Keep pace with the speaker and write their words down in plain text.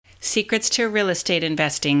Secrets to Real Estate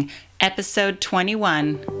Investing, Episode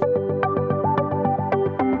 21.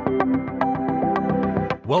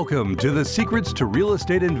 Welcome to the Secrets to Real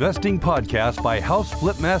Estate Investing podcast by House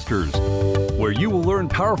Flip Masters, where you will learn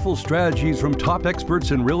powerful strategies from top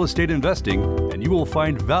experts in real estate investing, and you will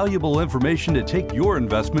find valuable information to take your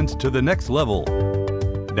investments to the next level.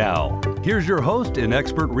 Now, here's your host and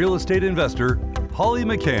expert real estate investor, Holly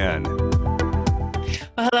McCann.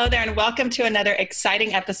 Well, hello there, and welcome to another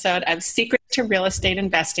exciting episode of Secrets to Real Estate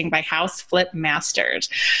Investing by House Flip Masters.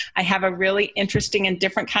 I have a really interesting and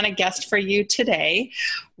different kind of guest for you today.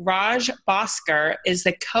 Raj Bhaskar is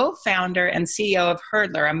the co-founder and CEO of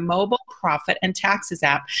Hurdler, a mobile profit and taxes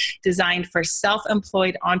app designed for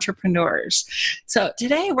self-employed entrepreneurs. So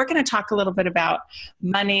today we're going to talk a little bit about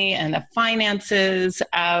money and the finances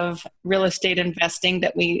of real estate investing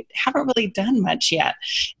that we haven't really done much yet.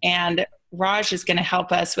 And Raj is going to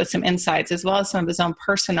help us with some insights as well as some of his own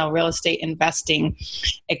personal real estate investing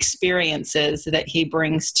experiences that he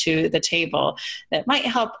brings to the table that might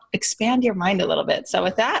help expand your mind a little bit. So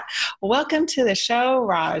with that, welcome to the show,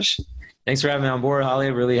 Raj. Thanks for having me on board, Holly.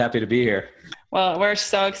 Really happy to be here. Well, we're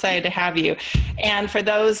so excited to have you. And for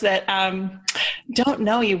those that don't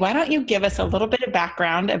know you, why don't you give us a little bit of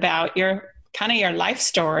background about your life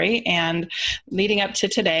story and leading up to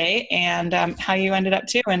today and how you ended up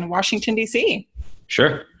too in Washington, D.C.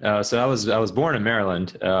 Sure. So I was born in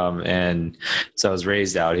Maryland, and so I was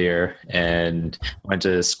raised out here and went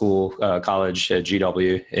to school, college at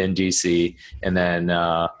GW in D.C. And then,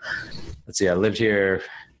 I lived here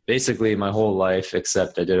basically my whole life,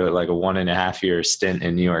 except I did like a 1.5 year stint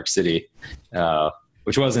in New York City,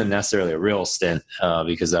 which wasn't necessarily a real stint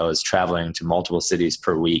because I was traveling to multiple cities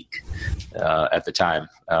per week at the time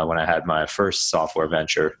when I had my first software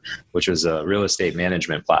venture, which was a real estate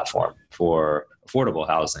management platform for affordable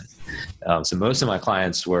housing. So most of my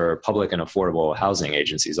clients were public and affordable housing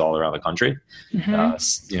agencies all around the country.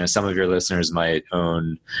 Mm-hmm. Some of your listeners might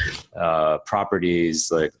own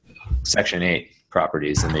properties like Section 8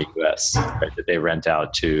 properties in the U.S., right, that they rent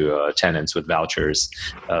out to tenants with vouchers.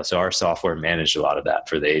 So our software managed a lot of that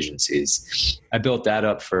for the agencies. I built that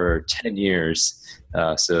up for 10 years.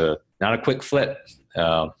 So not a quick flip.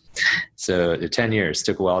 So 10 years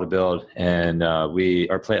took a while to build, and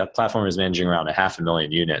our platform is managing around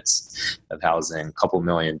 500,000 units of housing, a couple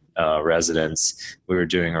million residents. We were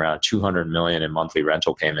doing around 200 million in monthly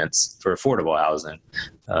rental payments for affordable housing.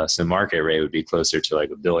 So market rate would be closer to like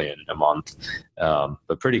 $1 billion a month,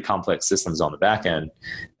 but pretty complex systems on the back end,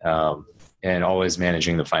 and always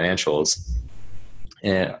managing the financials.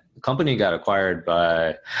 And the company got acquired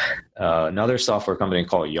by another software company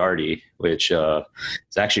called Yardi, which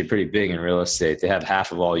is actually pretty big in real estate. They have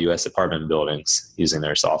half of all U.S. apartment buildings using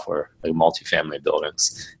their software, like multifamily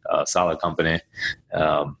buildings. Solid company.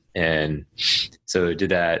 And so did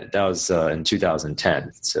that. That was in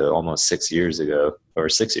 2010, so almost 6 years ago.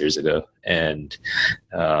 And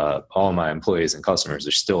all of my employees and customers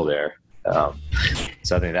are still there.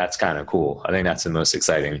 So I think that's kind of cool. I think that's the most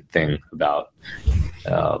exciting thing about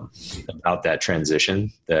that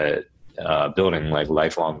transition, that building like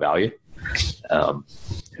lifelong value. And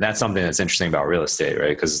that's something that's interesting about real estate, right?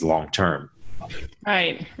 Because it's long term.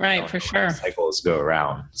 Right, for sure. Cycles go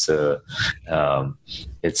around. So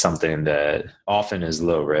it's something that often is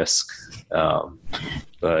low risk.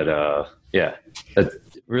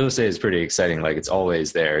 Real estate is pretty exciting. Like, it's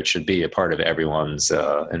always there. It should be a part of everyone's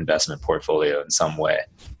investment portfolio in some way,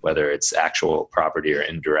 whether it's actual property or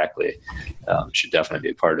indirectly. Should definitely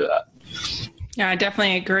be a part of that. Yeah, I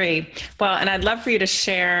definitely agree. Well, and I'd love for you to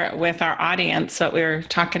share with our audience what we were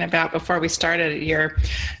talking about before we started, your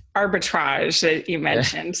arbitrage that you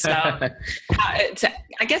mentioned. So I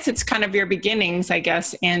guess it's kind of your beginnings,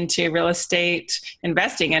 into real estate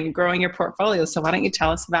investing and growing your portfolio. So why don't you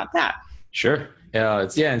tell us about that? Sure.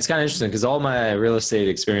 It's kind of interesting because all my real estate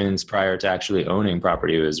experience prior to actually owning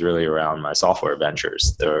property was really around my software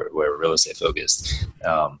ventures that were real estate focused.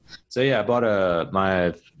 I bought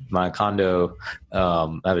my condo.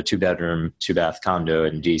 I have a 2-bedroom, 2-bath condo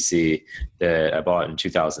in DC that I bought in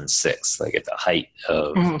 2006, like at the height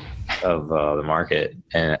of the market.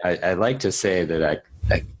 And I like to say that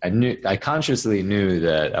I consciously knew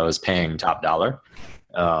that I was paying top dollar.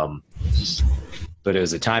 But it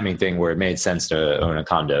was a timing thing where it made sense to own a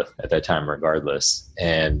condo at that time, regardless.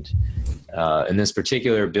 And in this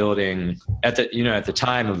particular building, at the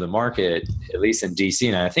time of the market, at least in DC,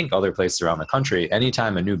 and I think other places around the country,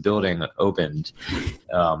 anytime a new building opened,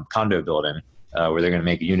 condo building, where they're going to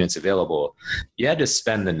make units available, you had to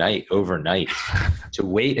spend the night overnight to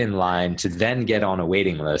wait in line, to then get on a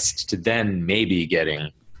waiting list, to then maybe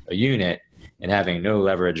getting a unit. and having no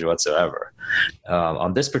leverage whatsoever.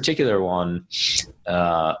 On this particular one, so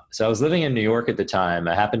I was living in New York at the time.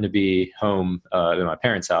 I happened to be home in my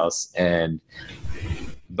parents' house, and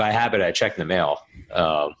by habit, I check the mail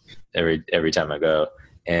every time I go,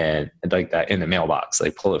 and like that in the mailbox,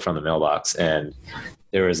 like pull it from the mailbox, and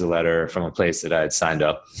there was a letter from a place that I had signed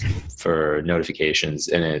up for notifications,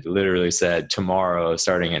 and it literally said, tomorrow,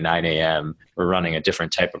 starting at 9 a.m., we're running a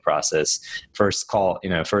different type of process. First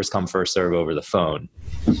come, first serve over the phone,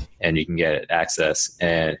 and you can get access.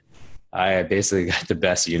 And I basically got the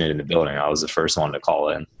best unit in the building. I was the first one to call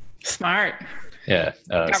in. Smart. Yeah.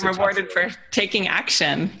 Got rewarded for taking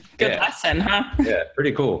action. Good lesson, huh? Yeah,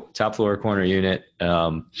 pretty cool. Top floor corner unit.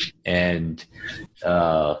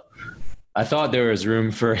 I thought there was room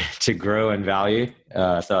for it to grow in value.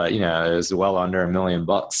 I thought, it was well under $1 million,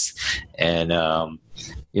 and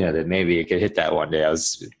that maybe it could hit that one day. I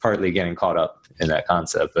was partly getting caught up in that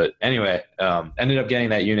concept, but anyway, ended up getting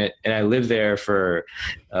that unit, and I lived there for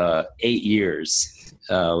 8 years,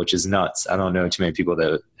 which is nuts. I don't know too many people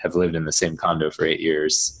that have lived in the same condo for 8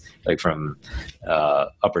 years, like from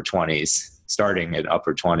upper 20s. Starting at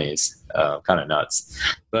upper 20s, kind of nuts.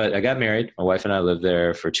 But I got married. My wife and I lived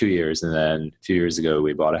there for 2 years. And then a few years ago,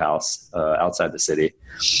 we bought a house outside the city.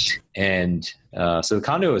 And so the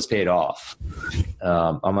condo was paid off.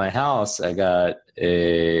 On my house, I took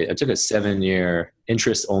a 7-year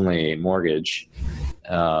interest-only mortgage,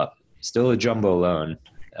 still a jumbo loan.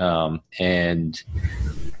 And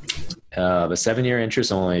the 7-year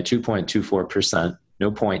interest only, 2.24%,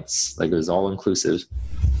 no points, like it was all inclusive.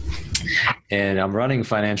 And I'm running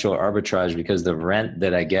financial arbitrage because the rent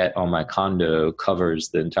that I get on my condo covers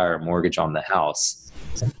the entire mortgage on the house,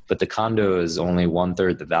 but the condo is only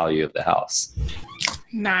 1/3 the value of the house.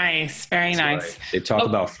 Nice. Very nice. Like, they talk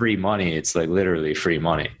about free money. It's like literally free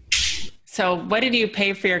money. So what did you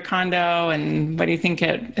pay for your condo, and what do you think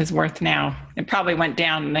it is worth now? It probably went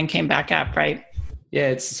down and then came back up, right? Yeah,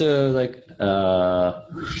 it's condo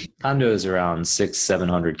is around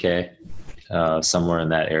 $600,000-700K, somewhere in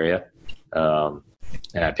that area.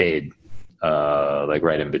 And I paid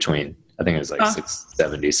right in between. I think it was like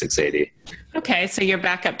 670, 680. Okay, so you're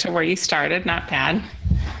back up to where you started. Not bad.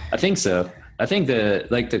 I think so. I think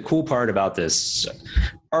the cool part about this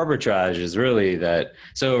arbitrage is really that,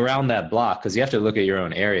 so around that block, because you have to look at your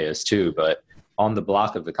own areas too, but on the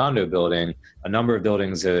block of the condo building, a number of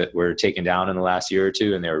buildings that were taken down in the last year or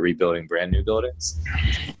two, and they were rebuilding brand new buildings.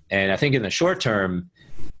 And I think in the short term,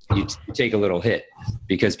 you take a little hit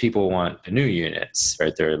because people want the new units,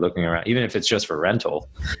 right? They're looking around, even if it's just for rental.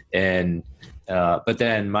 And but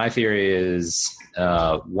then my theory is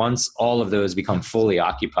once all of those become fully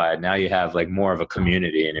occupied, now you have like more of a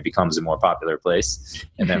community and it becomes a more popular place,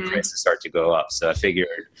 and then prices start to go up. So I figured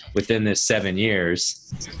within this 7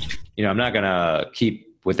 years, I'm not going to keep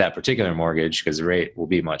with that particular mortgage because the rate will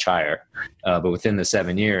be much higher. But within the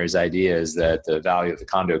 7 years, idea is that the value of the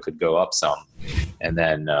condo could go up some. And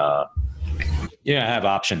then, I have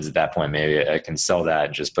options at that point. Maybe I can sell that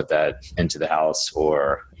and just put that into the house,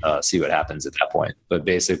 or see what happens at that point. But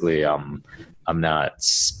basically, I'm not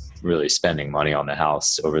really spending money on the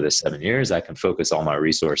house over the 7 years. I can focus all my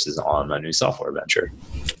resources on my new software venture.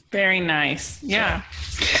 Very nice. Yeah.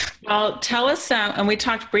 Well, tell us, and we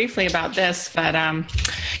talked briefly about this, but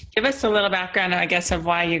give us a little background, I guess, of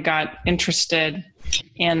why you got interested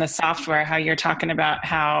in the software, how you're talking about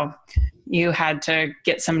how you had to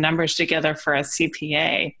get some numbers together for a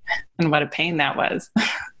CPA and what a pain that was.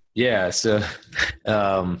 Yeah. So,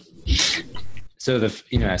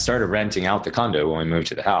 I started renting out the condo when we moved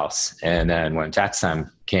to the house. And then when tax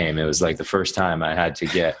time came, it was like the first time I had to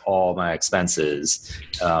get all my expenses.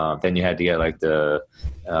 Then you had to get like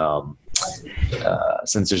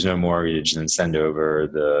since there's no mortgage, then send over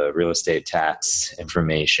the real estate tax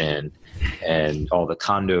information and all the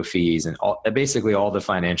condo fees and basically all the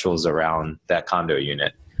financials around that condo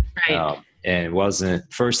unit. Right. And it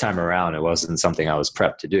wasn't first time around. It wasn't something I was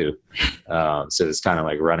prepped to do. So it's kind of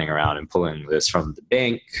like running around and pulling this from the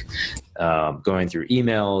bank, going through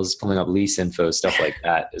emails, pulling up lease info, stuff like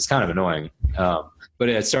that. It's kind of annoying. But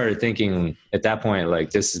I started thinking at that point, like,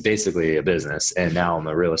 this is basically a business. And now I'm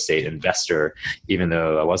a real estate investor, even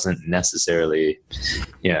though I wasn't necessarily,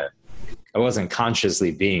 I wasn't consciously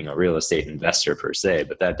being a real estate investor per se,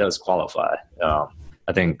 but that does qualify.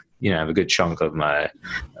 I think, I have a good chunk of my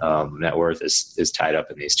net worth is tied up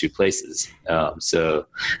in these two places. And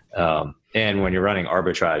when you're running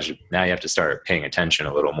arbitrage, now you have to start paying attention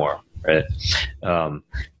a little more, right?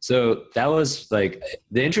 So that was like,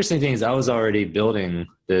 the interesting thing is I was already building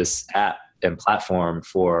this app and platform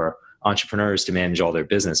for entrepreneurs to manage all their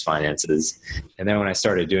business finances. And then when I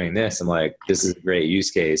started doing this, I'm like, this is a great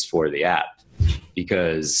use case for the app,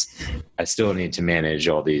 because I still need to manage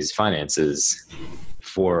all these finances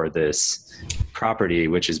for this property,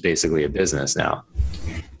 which is basically a business now.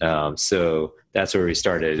 So that's where we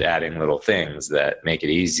started adding little things that make it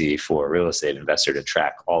easy for a real estate investor to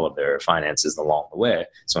track all of their finances along the way.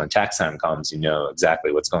 So when tax time comes, you know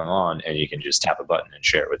exactly what's going on, and you can just tap a button and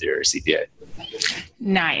share it with your CPA.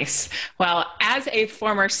 Nice. Well, as a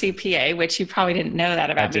former CPA, which you probably didn't know that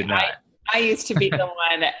about I did me, not. I used to be the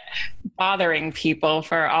one bothering people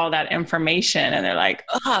for all that information. And they're like,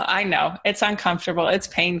 oh, I know it's uncomfortable, it's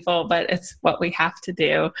painful, but it's what we have to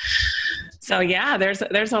do. So yeah,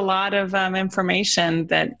 there's a lot of information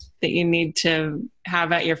that you need to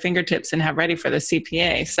have at your fingertips and have ready for the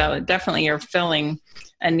CPA. So definitely you're filling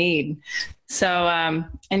a need. So,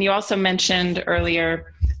 and you also mentioned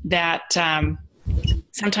earlier that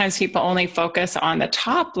sometimes people only focus on the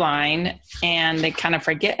top line and they kind of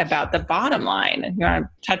forget about the bottom line. You want to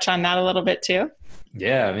touch on that a little bit too?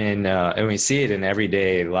 Yeah, I mean, and we see it in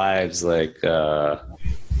everyday lives. Like, my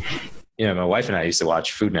wife and I used to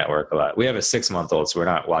watch Food Network a lot. We have a 6-month-old, so we're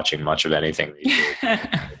not watching much of anything these days.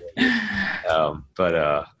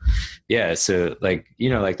 Yeah, so like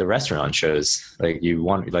the restaurant shows, like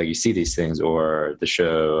you see these things, or the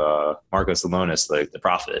show Marcos Lemonis, like The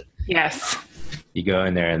Profit. Yes. You go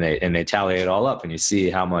in there and they tally it all up, and you see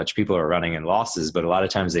how much people are running in losses, but a lot of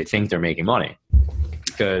times they think they're making money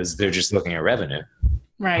because they're just looking at revenue.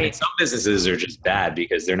 Right. I mean, some businesses are just bad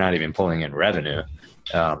because they're not even pulling in revenue.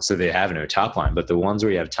 So they have no top line, but the ones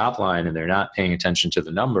where you have top line and they're not paying attention to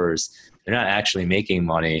the numbers, they're not actually making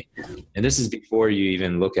money. And this is before you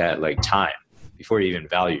even look at like time, before you even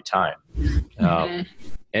value time.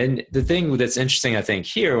 And the thing that's interesting, I think,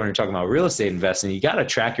 here when you're talking about real estate investing, you got to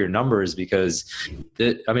track your numbers, because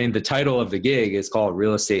the title of the gig is called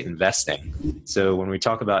real estate investing. So when we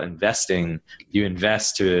talk about investing, you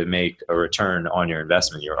invest to make a return on your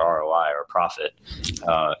investment, your ROI or profit.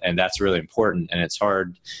 And that's really important. And it's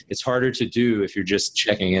harder to do if you're just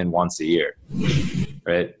checking in once a year,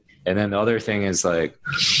 right? And then the other thing is like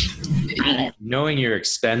knowing your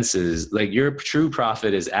expenses. Like your true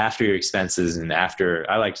profit is after your expenses and after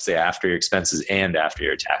your expenses and after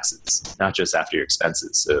your taxes, not just after your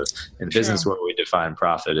expenses. So in business, where we define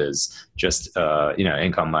profit as just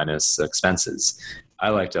income minus expenses, I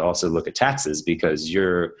like to also look at taxes, because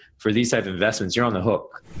for these type of investments, you're on the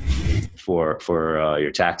hook for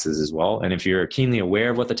your taxes as well. And if you're keenly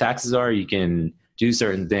aware of what the taxes are, you can do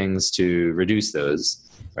certain things to reduce those.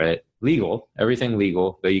 Right? Everything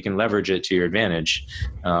legal, but you can leverage it to your advantage.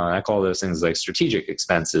 I call those things like strategic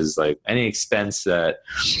expenses, like any expense that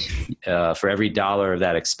for every dollar of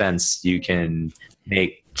that expense, you can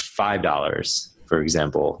make $5, for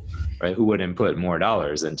example, right? Who wouldn't put more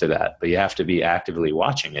dollars into that? But you have to be actively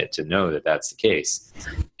watching it to know that that's the case.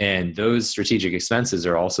 And those strategic expenses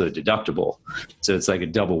are also deductible. So it's like a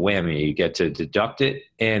double whammy. You get to deduct it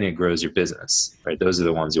and it grows your business, right? Those are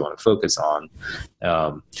the ones you want to focus on.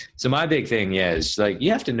 So my big thing, is like,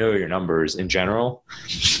 you have to know your numbers in general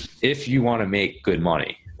if you want to make good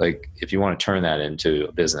money. Like if you want to turn that into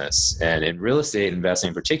a business. And in real estate investing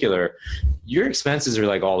in particular, your expenses are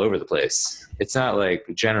like all over the place. It's not like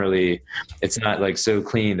it's not like so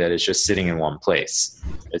clean that it's just sitting in one place.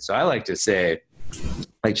 And so I like to say,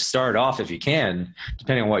 like, start off if you can,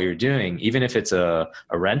 depending on what you're doing, even if it's a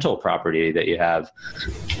rental property that you have,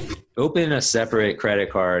 open a separate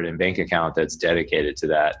credit card and bank account that's dedicated to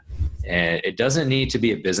that. And it doesn't need to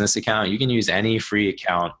be a business account. You can use any free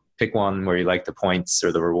account. Pick one where you like the points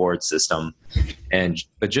or the reward system,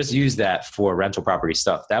 but just use that for rental property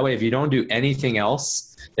stuff. That way, if you don't do anything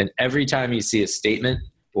else, then every time you see a statement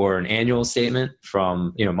or an annual statement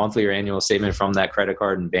from, monthly or annual statement from that credit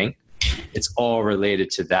card and bank, it's all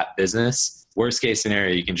related to that business. Worst case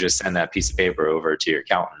scenario, you can just send that piece of paper over to your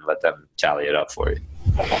accountant and let them tally it up for you.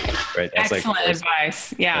 Right? That's excellent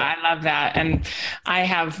advice. Yeah, I love that. And I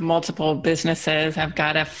have multiple businesses. I've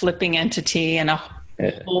got a flipping entity and a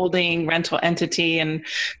holding rental entity and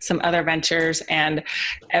some other ventures, and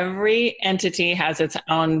every entity has its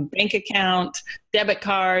own bank account, debit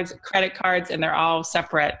cards, credit cards, and they're all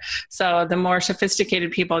separate. So the more sophisticated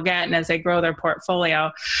people get, and as they grow their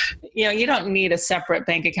portfolio, you don't need a separate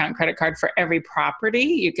bank account, credit card for every property.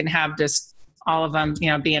 You can have just all of them,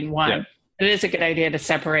 be in one. Yeah. It is a good idea to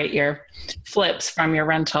separate your flips from your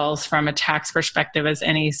rentals from a tax perspective, as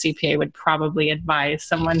any CPA would probably advise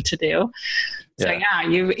someone to do. So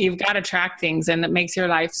you've got to track things, and it makes your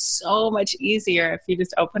life so much easier if you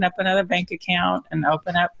just open up another bank account and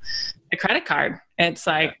open up a credit card. It's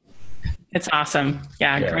like, It's awesome.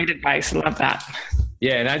 Yeah, great advice. Love that.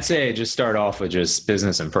 Yeah, and I'd say just start off with just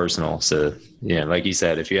business and personal. So, like you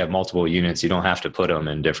said, if you have multiple units, you don't have to put them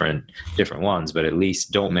in different ones, but at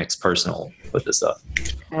least don't mix personal with the stuff.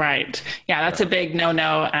 Right. Yeah, that's a big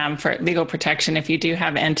no-no for legal protection. If you do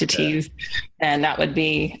have entities, then that would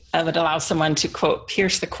allow someone to, quote,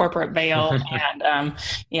 pierce the corporate veil. And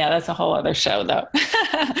that's a whole other show, though.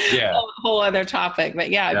 Yeah. A whole other topic. But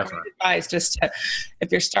yeah, definitely. Great advice. Just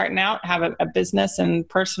if you're starting out, have a business and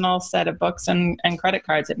personal set of books and credit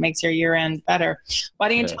cards. It makes your year end better. Why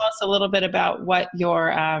don't you tell us a little bit about what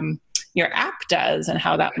your app does and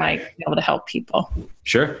how that might be able to help people?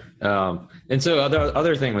 Sure. And so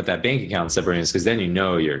other thing with that bank account, Sabrina, is because then you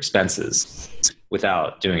know your expenses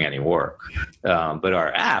without doing any work. But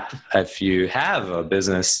our app, if you have a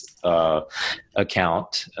business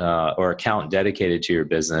account or account dedicated to your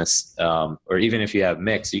business, or even if you have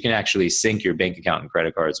mixed, you can actually sync your bank account and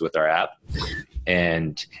credit cards with our app,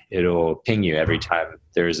 and it'll ping you every time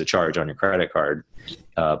there's a charge on your credit card,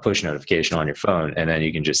 push notification on your phone, and then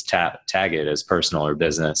you can just tag it as personal or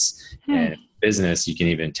business. And business, you can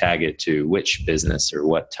even tag it to which business or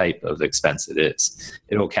what type of expense it is.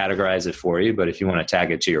 It'll categorize it for you, but if you want to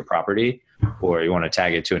tag it to your property or you want to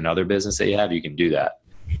tag it to another business that you have, you can do that.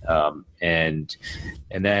 And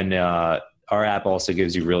then our app also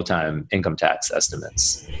gives you real-time income tax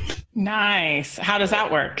estimates. Nice. How does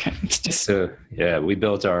that work? We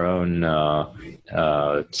built our own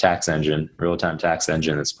tax engine, real-time tax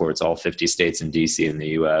engine that supports all 50 states and DC in the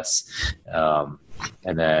US.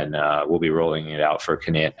 And then we'll be rolling it out for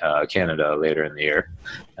Canada later in the year,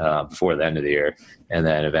 before the end of the year, and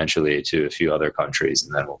then eventually to a few other countries,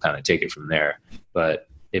 and then we'll kind of take it from there. But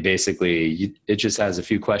it basically, it just has a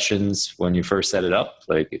few questions when you first set it up,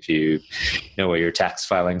 like if you know what your tax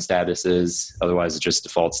filing status is. Otherwise, it just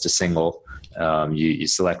defaults to single. You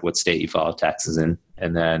select what state you file taxes in,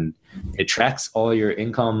 and then it tracks all your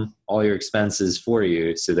income, all your expenses for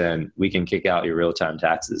you. So then we can kick out your real-time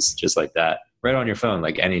taxes just like that, right on your phone.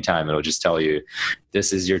 Like anytime, it'll just tell you,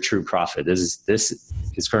 this is your true profit. This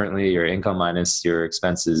is currently your income minus your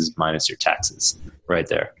expenses minus your taxes, right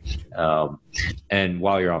there. And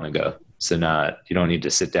while you're on the go. So you don't need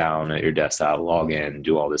to sit down at your desktop, log in, and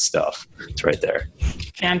do all this stuff. It's right there.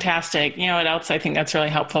 Fantastic. You know what else I think that's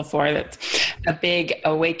really helpful for? That's a big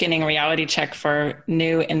awakening reality check for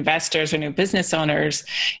new investors or new business owners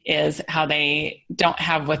is how they don't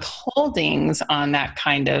have withholdings on that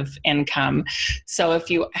kind of income. So if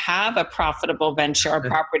you have a profitable venture or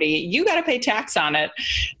property, you got to pay tax on it.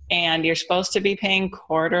 And you're supposed to be paying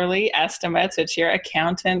quarterly estimates, which your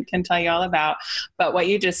accountant can tell you all about. But what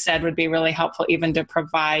you just said would be really helpful even to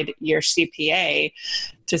provide your CPA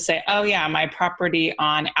to say, oh yeah, my property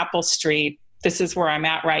on Apple Street, this is where I'm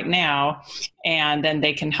at right now. And then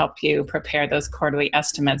they can help you prepare those quarterly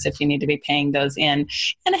estimates if you need to be paying those in.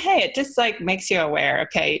 And hey, it just like makes you aware,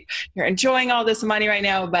 okay, you're enjoying all this money right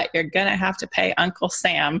now, but you're going to have to pay Uncle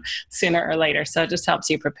Sam sooner or later. So it just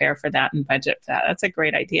helps you prepare for that and budget for that. That's a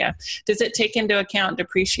great idea. Does it take into account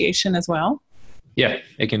depreciation as well? Yeah,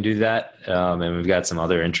 it can do that. And we've got some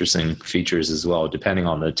other interesting features as well, depending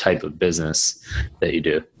on the type of business that you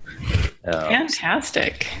do.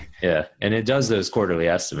 Fantastic. Yeah. And it does those quarterly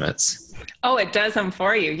estimates. Oh, it does them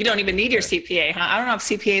for you. You don't even need your CPA, huh? I don't know if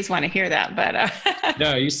CPAs want to hear that, but...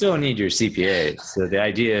 No, you still need your CPA. So the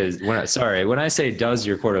idea is, when I say does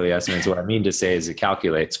your quarterly estimates, what I mean to say is it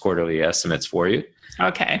calculates quarterly estimates for you.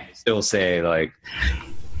 Okay. Still say like,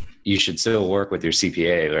 you should still work with your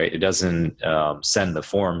CPA, right? It doesn't send the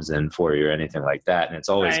forms in for you or anything like that. And it's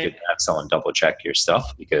always good to have someone double check your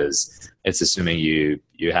stuff, because it's assuming you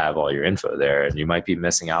have all your info there, and you might be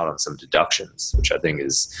missing out on some deductions, which I think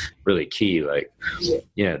is really key. Like,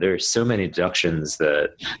 there's so many deductions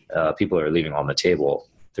that people are leaving on the table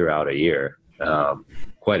throughout a year,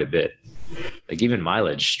 quite a bit. Like even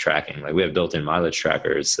mileage tracking, like we have built-in mileage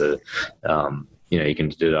trackers. So, you can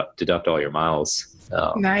deduct all your miles.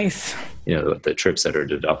 Nice. The trips that are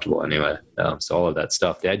deductible anyway. So all of that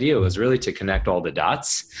stuff. The idea was really to connect all the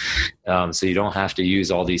dots, so you don't have to use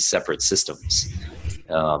all these separate systems.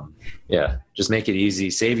 Just make it easy,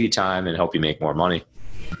 save you time, and help you make more money.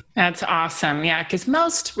 That's awesome. Yeah, because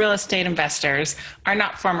most real estate investors are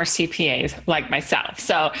not former CPAs like myself.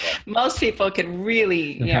 So most people could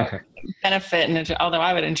really benefit. And although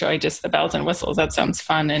I would enjoy just the bells and whistles, that sounds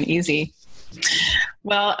fun and easy.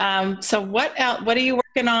 Well, so what are you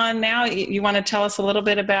working on now? You want to tell us a little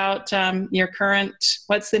bit about your current,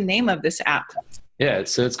 what's the name of this app? Yeah,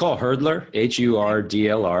 so it's called Hurdlr,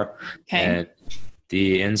 Hurdlr. Okay. And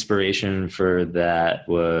The inspiration for that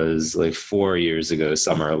was like 4 years ago,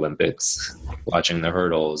 Summer Olympics, watching the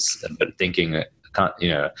hurdles, but thinking,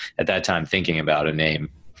 at that time thinking about a name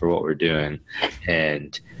for what we're doing.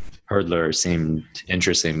 And Hurdler seemed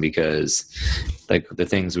interesting because like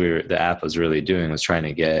the app was really doing was trying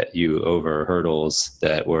to get you over hurdles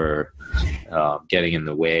that were getting in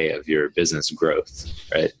the way of your business growth,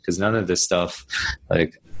 right? Because none of this stuff,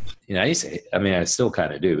 like, I still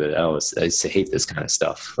kind of do, but I used to hate this kind of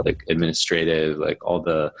stuff, like administrative, like all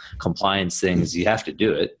the compliance things. You have to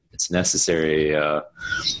do it. It's necessary.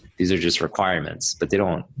 These are just requirements, but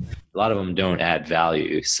a lot of them don't add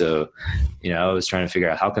value. So, I was trying to figure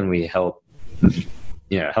out how can we help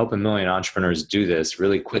a million entrepreneurs do this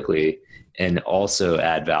really quickly and also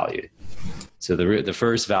add value. So the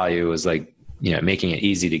first value was like, making it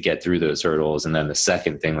easy to get through those hurdles. And then the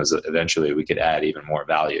second thing was eventually we could add even more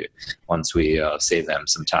value once we save them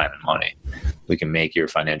some time and money. We can make your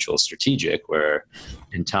financial strategic, where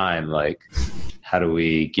in time, like, how do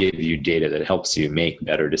we give you data that helps you make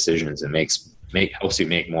better decisions and helps you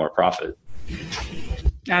make more profit?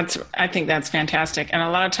 I think that's fantastic. And a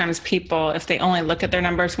lot of times people, if they only look at their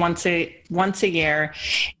numbers once a year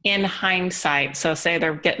in hindsight, so say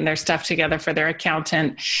they're getting their stuff together for their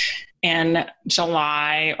accountant in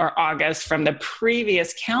July or August from the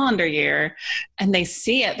previous calendar year, and they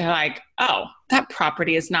see it, they're like, oh, that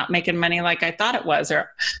property is not making money like I thought it was, or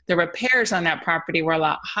the repairs on that property were a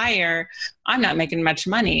lot higher. I'm not making much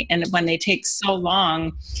money. And when they take so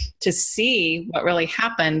long to see what really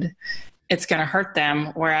happened, it's going to hurt them.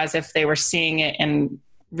 Whereas if they were seeing it in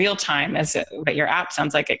real time, what your app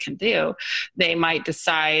sounds like it can do, they might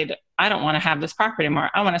decide, I don't want to have this property anymore.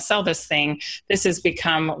 I want to sell this thing. This has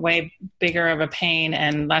become way bigger of a pain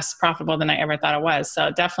and less profitable than I ever thought it was.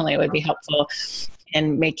 So definitely it would be helpful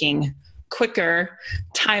in making quicker,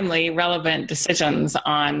 timely, relevant decisions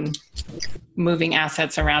on moving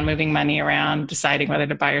assets around, moving money around, deciding whether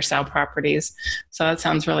to buy or sell properties. So that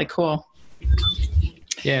sounds really cool.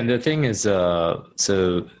 Yeah, and the thing is,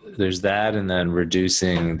 so there's that, and then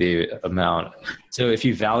reducing the amount. So if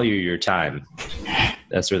you value your time,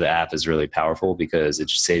 that's where the app is really powerful, because it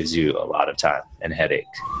just saves you a lot of time and headache.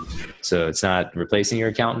 So it's not replacing your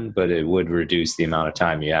accountant, but it would reduce the amount of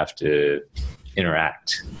time you have to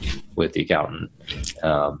interact with the accountant.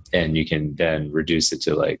 And you can then reduce it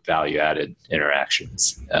to like value-added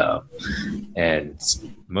interactions. And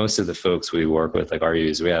most of the folks we work with, like our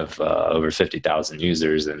users, we have over 50,000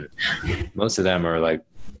 users, and most of them are like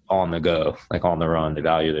on the go, like on the run. They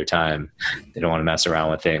value their time. They don't want to mess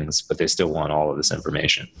around with things, but they still want all of this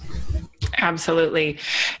information. Absolutely.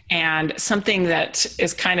 And something that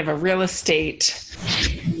is kind of a real estate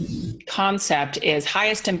concept is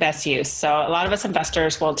highest and best use. So a lot of us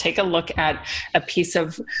investors will take a look at a piece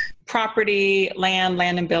of property, land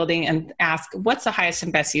and building, and ask, what's the highest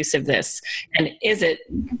and best use of this? And is it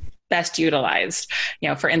best utilized?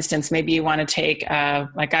 For instance, maybe you want to take,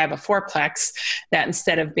 like I have a fourplex that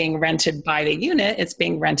instead of being rented by the unit, it's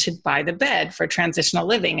being rented by the bed for transitional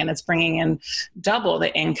living, and it's bringing in double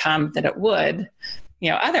the income that it would,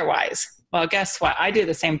 otherwise. Well, guess what? I do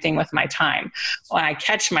the same thing with my time. When I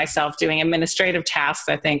catch myself doing administrative tasks,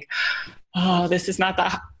 I think, oh, this is not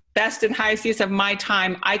the best and highest use of my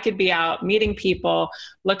time. I could be out meeting people,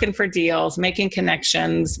 looking for deals, making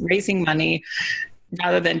connections, raising money,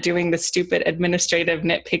 rather than doing the stupid administrative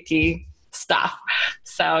nitpicky stuff.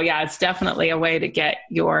 So yeah, it's definitely a way to get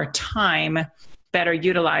your time better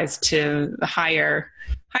utilized to the higher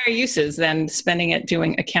uses than spending it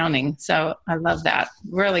doing accounting. So I love that.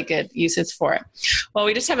 Really good uses for it. Well,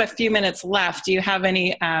 we just have a few minutes left. Do you have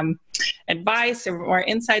any advice or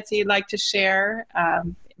insights that you'd like to share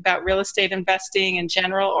about real estate investing in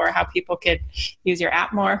general, or how people could use your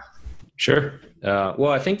app more? Sure.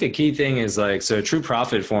 Well, I think the key thing is so true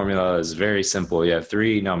profit formula is very simple. You have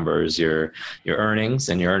three numbers, your earnings,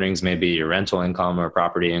 and your earnings may be your rental income or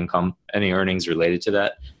property income, any earnings related to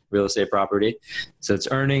that real estate property. So it's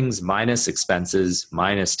earnings minus expenses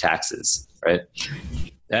minus taxes, right?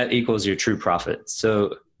 That equals your true profit.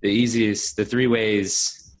 So the three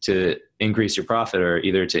ways to increase your profit are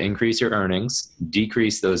either to increase your earnings,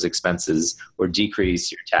 decrease those expenses, or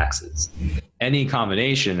decrease your taxes. Any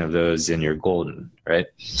combination of those and you're golden, right?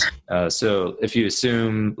 So if you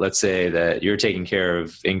assume, let's say that you're taking care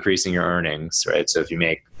of increasing your earnings, right? So if you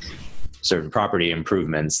make certain property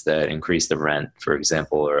improvements that increase the rent, for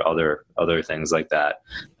example, or other things like that,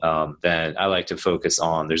 then I like to focus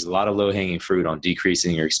on, there's a lot of low-hanging fruit on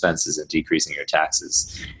decreasing your expenses and decreasing your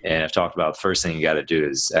taxes. And I've talked about the first thing you got to do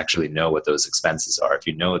is actually know what those expenses are. If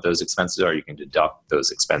you know what those expenses are, you can deduct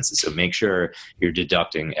those expenses. So make sure you're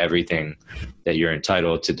deducting everything that you're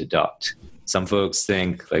entitled to deduct. Some folks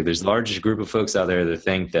think, like, there's a large group of folks out there that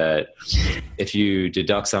think that if you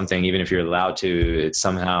deduct something, even if you're allowed to, it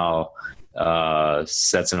somehow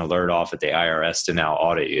sets an alert off at the IRS to now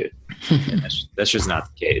audit you. That's just not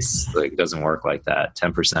the case. Like, it doesn't work like that.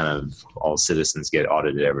 10% of all citizens get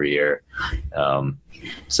audited every year.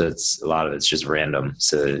 So a lot of it's just random.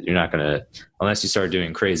 So you're not going to, unless you start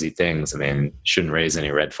doing crazy things, I mean, shouldn't raise any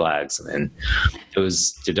red flags. I mean,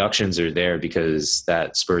 those deductions are there because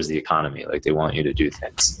that spurs the economy. Like, they want you to do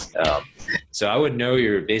things. So I would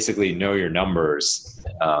basically know your numbers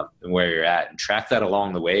and where you're at and track that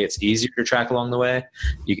along the way. It's easier to track along the way.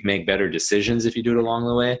 You can make better decisions if you do it along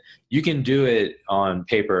the way. You can do it on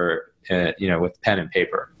paper, with pen and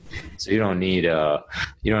paper. So you don't need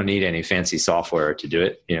any fancy software to do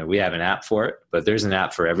it. We have an app for it, but there's an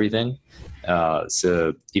app for everything.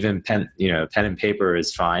 So even pen and paper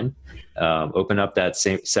is fine. Open up that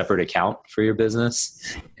same separate account for your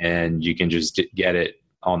business, and you can just get it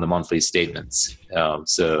on the monthly statements.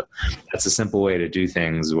 So that's a simple way to do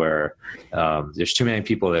things where there's too many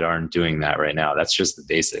people that aren't doing that right now. That's just the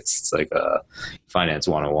basics. It's like finance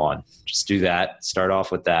 101. Just do that. Start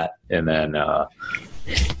off with that. And then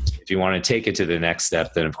if you want to take it to the next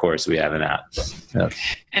step, then of course we have an app.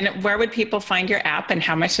 And where would people find your app, and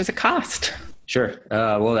how much does it cost? Sure.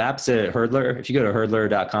 Well, the app's at Hurdler. If you go to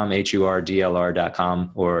hurdler.com,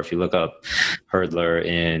 HURDLR.com, or if you look up Hurdler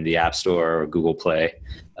in the App Store or Google Play,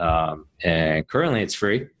 and currently it's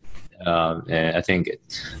free. And I think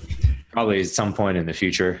probably at some point in the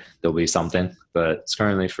future there'll be something, but it's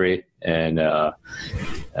currently free. And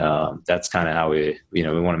that's kind of how we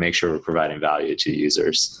want to make sure we're providing value to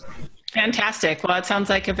users. Fantastic. Well, it sounds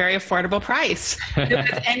like a very affordable price. If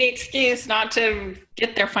there's any excuse not to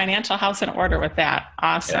get their financial house in order with that.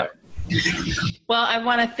 Awesome. Yeah. Well, I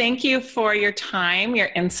want to thank you for your time, your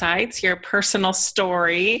insights, your personal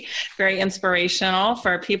story. Very inspirational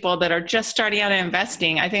for people that are just starting out in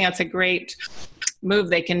investing. I think that's a great move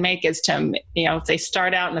they can make, is to, if they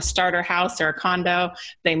start out in a starter house or a condo,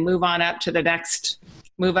 they move on up to the next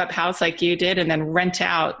move up house like you did, and then rent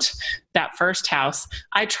out that first house.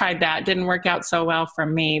 I tried that. Didn't work out so well for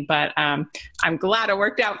me, but I'm glad it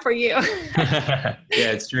worked out for you. Yeah,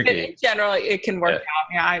 it's tricky. Generally, it can work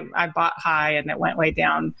out. I bought high and it went way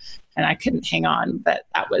down and I couldn't hang on, but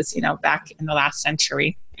that was, back in the last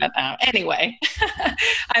century. But anyway,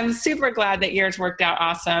 I'm super glad that yours worked out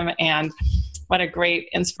awesome, and what a great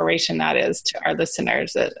inspiration that is to our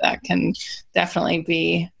listeners. That can definitely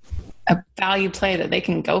be a value play that they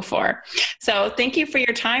can go for. So thank you for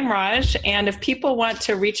your time, Raj. And if people want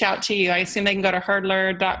to reach out to you, I assume they can go to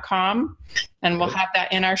hurdler.com, and we'll have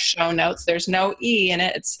that in our show notes. There's no E in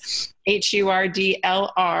it. It's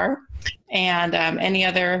HURDLR. And any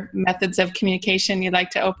other methods of communication you'd like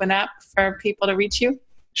to open up for people to reach you?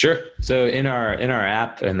 Sure. So in our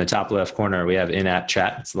app, in the top left corner, we have in-app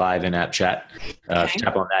chat. It's live in-app chat. If you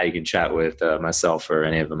tap on that, you can chat with myself or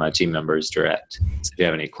any of my team members direct. So if you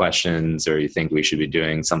have any questions or you think we should be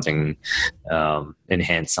doing something,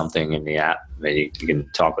 enhance something in the app, then you can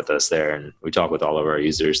talk with us there. And we talk with all of our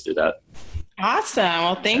users through that. Awesome.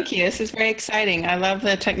 Well, thank you. This is very exciting. I love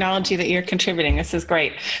the technology that you're contributing. This is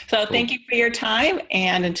great. So Thank you for your time.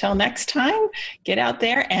 And until next time, get out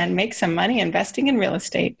there and make some money investing in real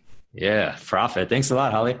estate. Yeah, profit. Thanks a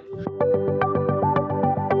lot, Holly.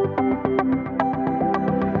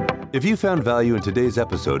 If you found value in today's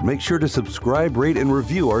episode, make sure to subscribe, rate, and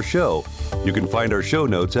review our show. You can find our show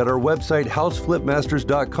notes at our website,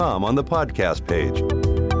 houseflipmasters.com, on the podcast page.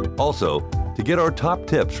 Also, to get our top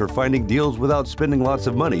tips for finding deals without spending lots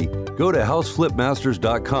of money, go to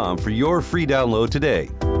houseflipmasters.com for your free download today.